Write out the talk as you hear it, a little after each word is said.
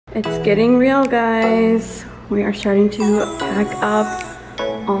It's getting real, guys. We are starting to pack up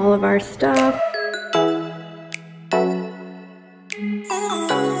all of our stuff.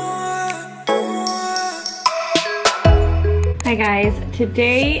 Hi guys,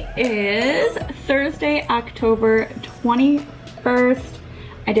 today is Thursday, October 21st.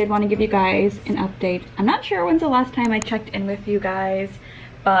 I did want to give you guys an update. I'm not sure when's the last time I checked in with you guys,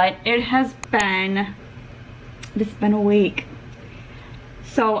 but it's been a week.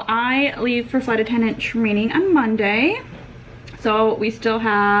 So I leave for flight attendant training on Monday. So we still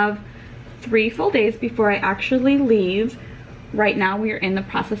have 3 full days before I actually leave. Right now we are in the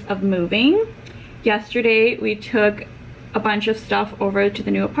process of moving. Yesterday we took a bunch of stuff over to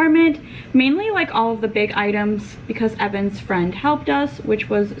the new apartment, mainly like all of the big items because Evan's friend helped us, which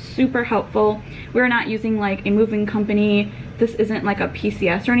was super helpful. We're not using like a moving company. This isn't like a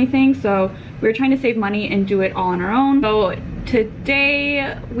PCS or anything, so we're trying to save money and do it all on our own. So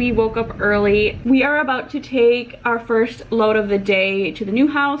today we woke up early. We are about to take our first load of the day to the new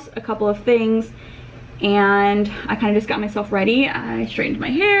house, a couple of things, and I kind of just got myself ready. I straightened my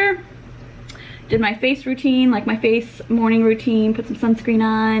hair, did my face routine, like my face morning routine, put some sunscreen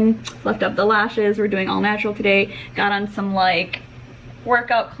on, left up the lashes. We're doing all natural today. Got on some like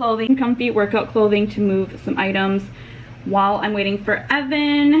workout clothing, comfy workout clothing to move some items. While I'm waiting for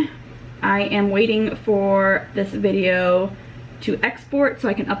Evan, I am waiting for this video to export so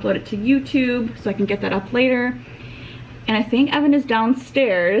I can upload it to YouTube so I can get that up later. And I think Evan is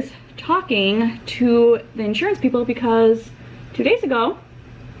downstairs talking to the insurance people because 2 days ago,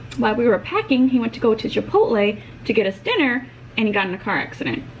 while we were packing, he went to go to Chipotle to get us dinner and he got in a car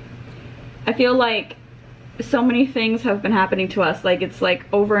accident. I feel like so many things have been happening to us. Like it's like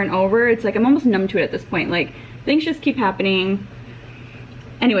over and over. It's like I'm almost numb to it at this point. Like things just keep happening.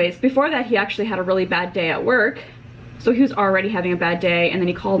 Anyways, before that he actually had a really bad day at work. So he was already having a bad day and then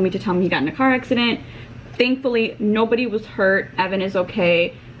he called me to tell me he got in a car accident. Thankfully nobody was hurt. Evan is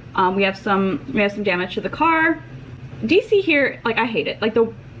okay. We have some damage to the car. DC here, like I hate it. Like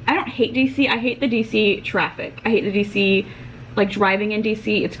I don't hate DC, I hate the DC traffic. I hate the DC, like driving in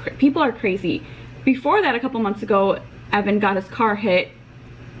DC, people are crazy. Before that, a couple months ago, Evan got his car hit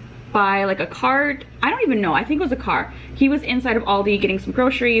by like a car, I don't even know, I think it was a car. He was inside of Aldi getting some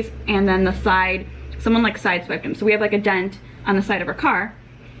groceries and then someone like sideswiped him. So we have like a dent on the side of our car.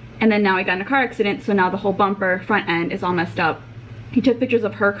 And then now he got in a car accident, so now the whole bumper, front end is all messed up. He took pictures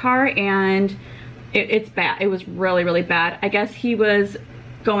of her car and it's bad. It was really, really bad. I guess he was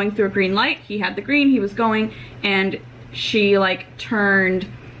going through a green light. He had the green, he was going, and she like turned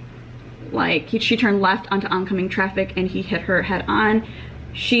left onto oncoming traffic and he hit her head on.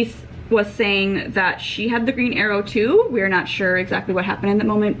 She was saying that she had the green arrow too. We're not sure exactly what happened in that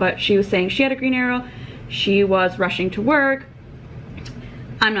moment, but she was saying she had a green arrow. She was rushing to work.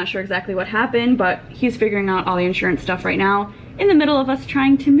 I'm not sure exactly what happened, but he's figuring out all the insurance stuff right now in the middle of us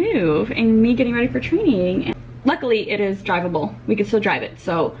trying to move and me getting ready for training. Luckily, it is drivable. We can still drive it.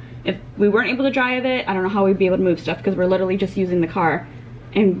 So if we weren't able to drive it, I don't know how we'd be able to move stuff because we're literally just using the car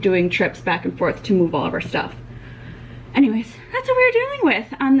and doing trips back and forth to move all of our stuff. Anyways, that's what we're dealing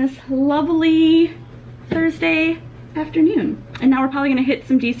with on this lovely Thursday afternoon. And now we're probably gonna hit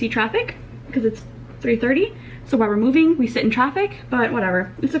some DC traffic because it's 3:30. So while we're moving, we sit in traffic, but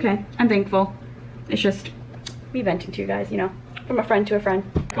whatever, it's okay. I'm thankful. It's just me venting to you guys, you know, from a friend to a friend.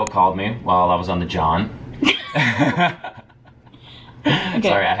 Michael called me while I was on the John. Okay.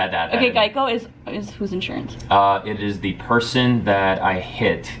 Sorry, I had that. Okay, Geico is whose insurance? It is the person that I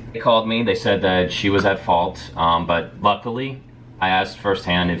hit. They called me, they said that she was at fault, but luckily I asked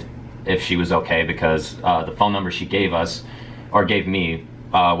firsthand if she was okay because the phone number she gave us, or gave me,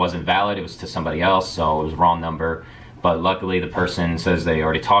 wasn't valid. It was to somebody else, so it was wrong number. But luckily the person says they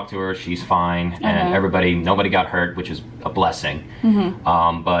already talked to her, she's fine, and nobody got hurt, which is a blessing.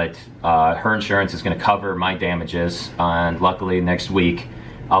 But her insurance is gonna cover my damages, and luckily next week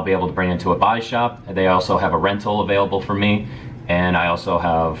I'll be able to bring it to a body shop. They also have a rental available for me, and I also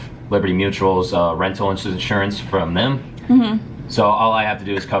have Liberty Mutual's rental insurance from them. So all I have to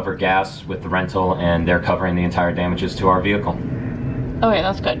do is cover gas with the rental, and they're covering the entire damages to our vehicle. Okay,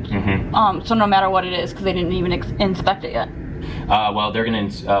 that's good. So no matter what it is, because they didn't even inspect it yet. Well, they're gonna.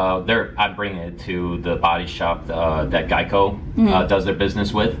 I'm bringing it to the body shop that Geico does their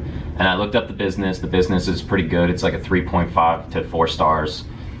business with, and I looked up the business. The business is pretty good. It's like a 3.5 to 4 stars,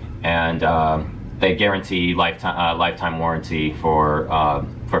 and they guarantee lifetime warranty for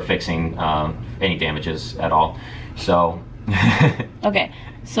fixing any damages at all. So. Okay,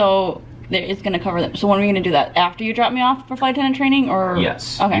 so it's gonna cover them. So when are we gonna do that? After you drop me off for flight attendant training, or?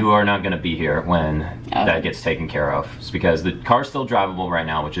 Yes. Okay. You are not gonna be here when that gets taken care of. It's because the car's still drivable right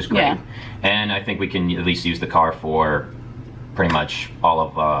now, which is great. Yeah. And I think we can at least use the car for pretty much all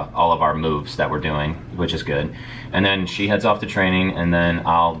of our moves that we're doing, which is good. And then she heads off to training, and then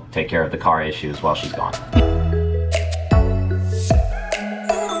I'll take care of the car issues while she's gone.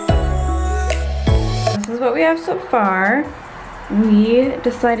 This is what we have so far. We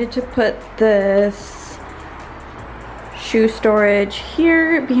decided to put this shoe storage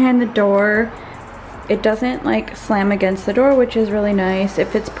here behind the door. It doesn't like slam against the door, which is really nice. It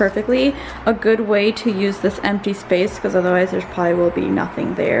fits perfectly. A good way to use this empty space, because otherwise there's probably will be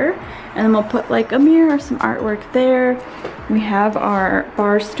nothing there. And then we'll put like a mirror or some artwork there. We have our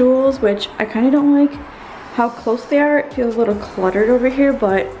bar stools, which I kind of don't like how close they are. It feels a little cluttered over here,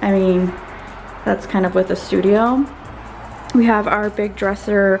 but I mean, that's kind of with a studio. We have our big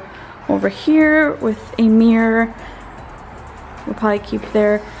dresser over here with a mirror. We'll probably keep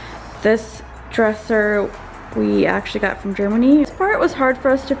there. This dresser we actually got from Germany. This part was hard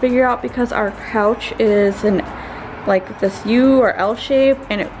for us to figure out because our couch is in like this U or L shape,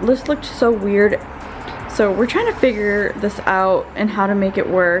 and it just looked so weird. So we're trying to figure this out and how to make it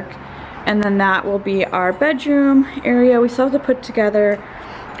work. And then that will be our bedroom area. We still have to put together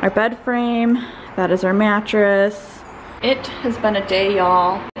our bed frame. That is our mattress. It has been a day,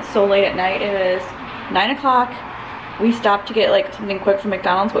 y'all. It's so late at night. It is 9 o'clock. We stopped to get like something quick from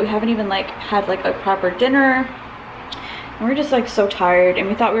McDonald's, but we haven't even like had like a proper dinner. And we're just like so tired, and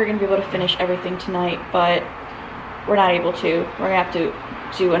we thought we were gonna be able to finish everything tonight, but we're not able to. We're gonna have to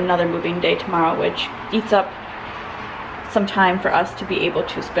do another moving day tomorrow, which eats up some time for us to be able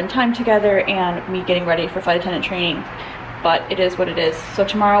to spend time together and me getting ready for flight attendant training. But it is what it is. So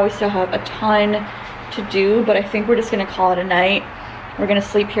tomorrow we still have a ton to do, but I think we're just gonna call it a night. We're gonna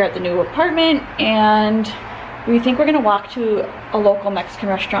sleep here at the new apartment, and we think we're gonna walk to a local Mexican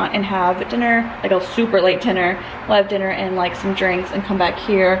restaurant and have dinner, like a super late dinner. We'll have dinner and like some drinks and come back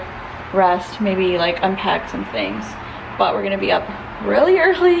here, rest, maybe like unpack some things. But we're gonna be up really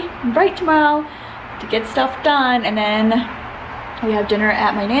early, bright tomorrow to get stuff done, and then we have dinner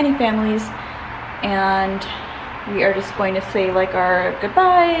at my nanny family's, and we are just going to say like our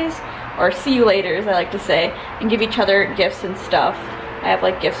goodbyes, or see you later as I like to say, and give each other gifts and stuff. I have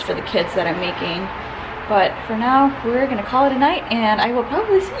like gifts for the kids that I'm making. But for now, we're gonna call it a night, and I will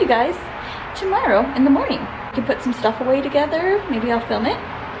probably see you guys tomorrow in the morning. We can put some stuff away together. Maybe I'll film it,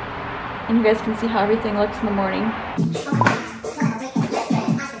 and you guys can see how everything looks in the morning.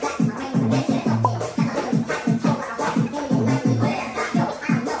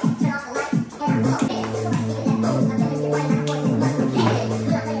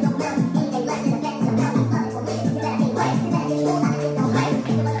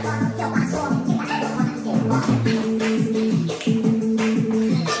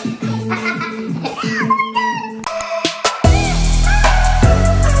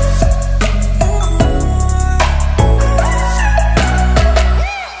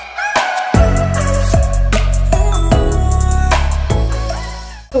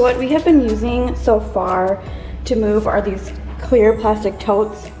 What we have been using so far to move are these clear plastic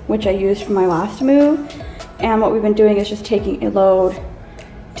totes, which I used for my last move. And what we've been doing is just taking a load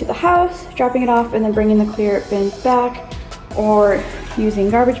to the house, dropping it off, and then bringing the clear bins back, or using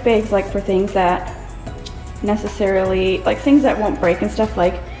garbage bags like for things that necessarily, like things that won't break and stuff,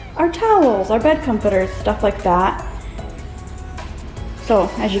 like our towels, our bed comforters, stuff like that. So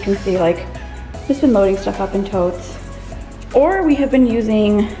as you can see, like just been loading stuff up in totes. Or we have been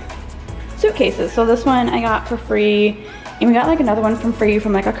using suitcases. So this one I got for free, and we got like another one from free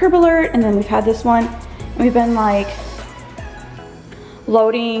from like a Curb Alert, and then we've had this one, and we've been like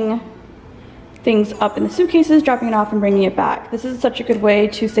loading things up in the suitcases, dropping it off and bringing it back. This is such a good way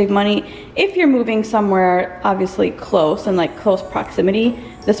to save money if you're moving somewhere obviously close and like close proximity.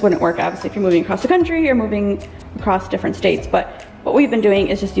 This wouldn't work obviously if you're moving across the country or moving across different states, but what we've been doing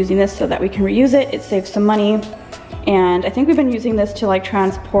is just using this so that we can reuse it. It saves some money. And I think we've been using this to like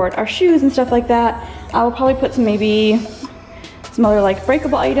transport our shoes and stuff like that. I will probably put some maybe some other like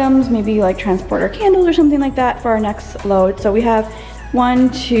breakable items, maybe like transport our candles or something like that for our next load. So we have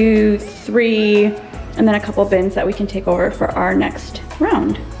 1, 2, 3, and then a couple bins that we can take over for our next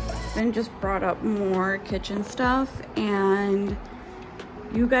round. Ben just brought up more kitchen stuff, and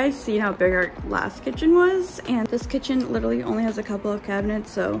you guys see how big our last kitchen was, and this kitchen literally only has a couple of cabinets,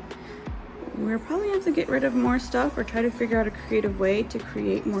 so we'll probably have to get rid of more stuff or try to figure out a creative way to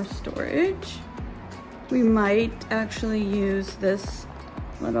create more storage. We might actually use this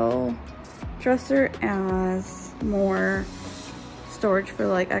little dresser as more storage for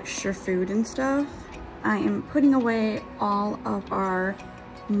like extra food and stuff. I am putting away all of our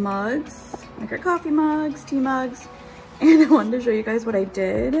mugs, like our coffee mugs, tea mugs, and I wanted to show you guys what I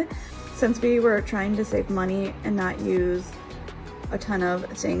did. Since we were trying to save money and not use a ton of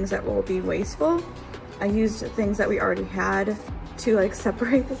things that will be wasteful, I used things that we already had to like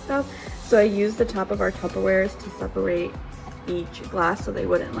separate the stuff. So I used the top of our Tupperwares to separate each glass so they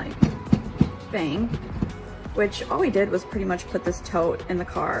wouldn't like bang. Which all we did was pretty much put this tote in the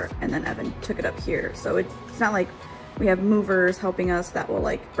car and then Evan took it up here. So it's not like we have movers helping us that will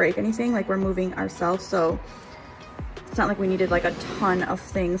like break anything, like we're moving ourselves. So it's not like we needed like a ton of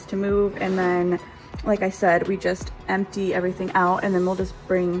things to move. And then, like I said, we just empty everything out and then we'll just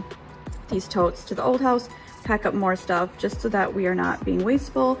bring these totes to the old house, pack up more stuff just so that we are not being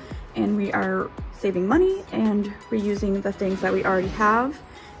wasteful and we are saving money and reusing the things that we already have.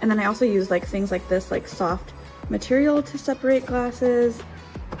 And then I also use like things like this, like soft material to separate glasses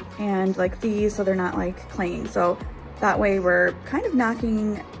and like these so they're not like clanging. So that way we're kind of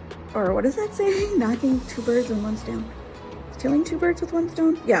knocking, or what does that say? Knocking two birds with one stone. Killing two birds with one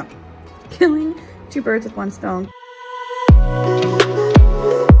stone? Yeah, killing two birds with one stone.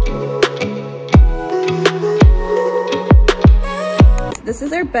 This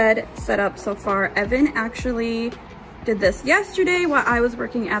is our bed setup so far. Evan actually did this yesterday while I was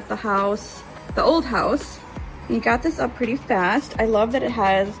working at the house, the old house. He got this up pretty fast. I love that it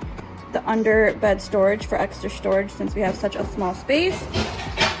has the under bed storage for extra storage since we have such a small space.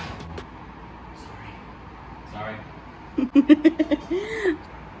 Sorry.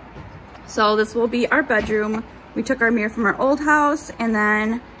 So this will be our bedroom. We took our mirror from our old house and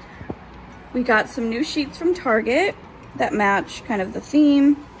then we got some new sheets from Target that match kind of the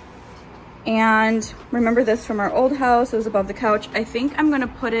theme. And remember this from our old house, it was above the couch. I think I'm gonna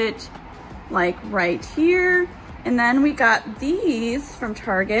put it like right here. And then we got these from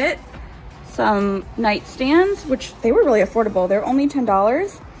Target, some nightstands, which they were really affordable. They're only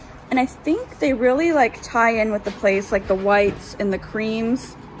 $10. And I think they really like tie in with the place, like the whites and the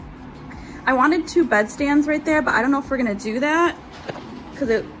creams. I wanted two bed stands right there, but I don't know if we're gonna do that because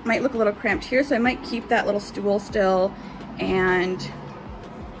it might look a little cramped here. So I might keep that little stool still and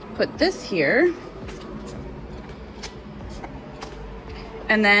put this here.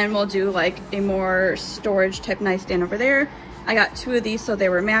 And then we'll do like a more storage type nightstand over there. I got two of these so they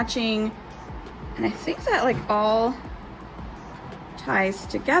were matching. And I think that like all ties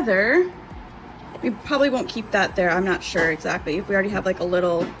together. We probably won't keep that there. I'm not sure exactly. If we already have like a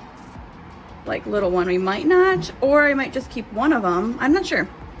little one, we might not, or I might just keep one of them. I'm not sure.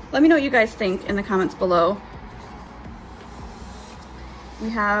 Let me know what you guys think in the comments below. We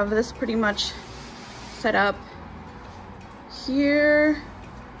have this pretty much set up here.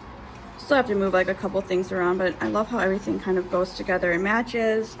 Still have to move like a couple things around, but I love how everything kind of goes together and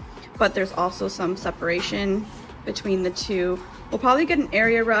matches, but there's also some separation between the two. We'll probably get an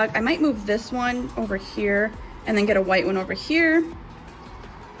area rug. I might move this one over here and then get a white one over here.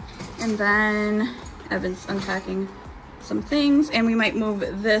 And then Evan's unpacking some things and we might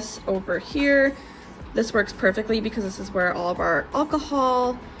move this over here. This works perfectly because this is where all of our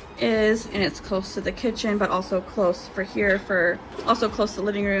alcohol is and it's close to the kitchen, but also close for here for, also close to the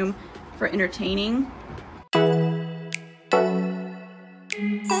living room for entertaining.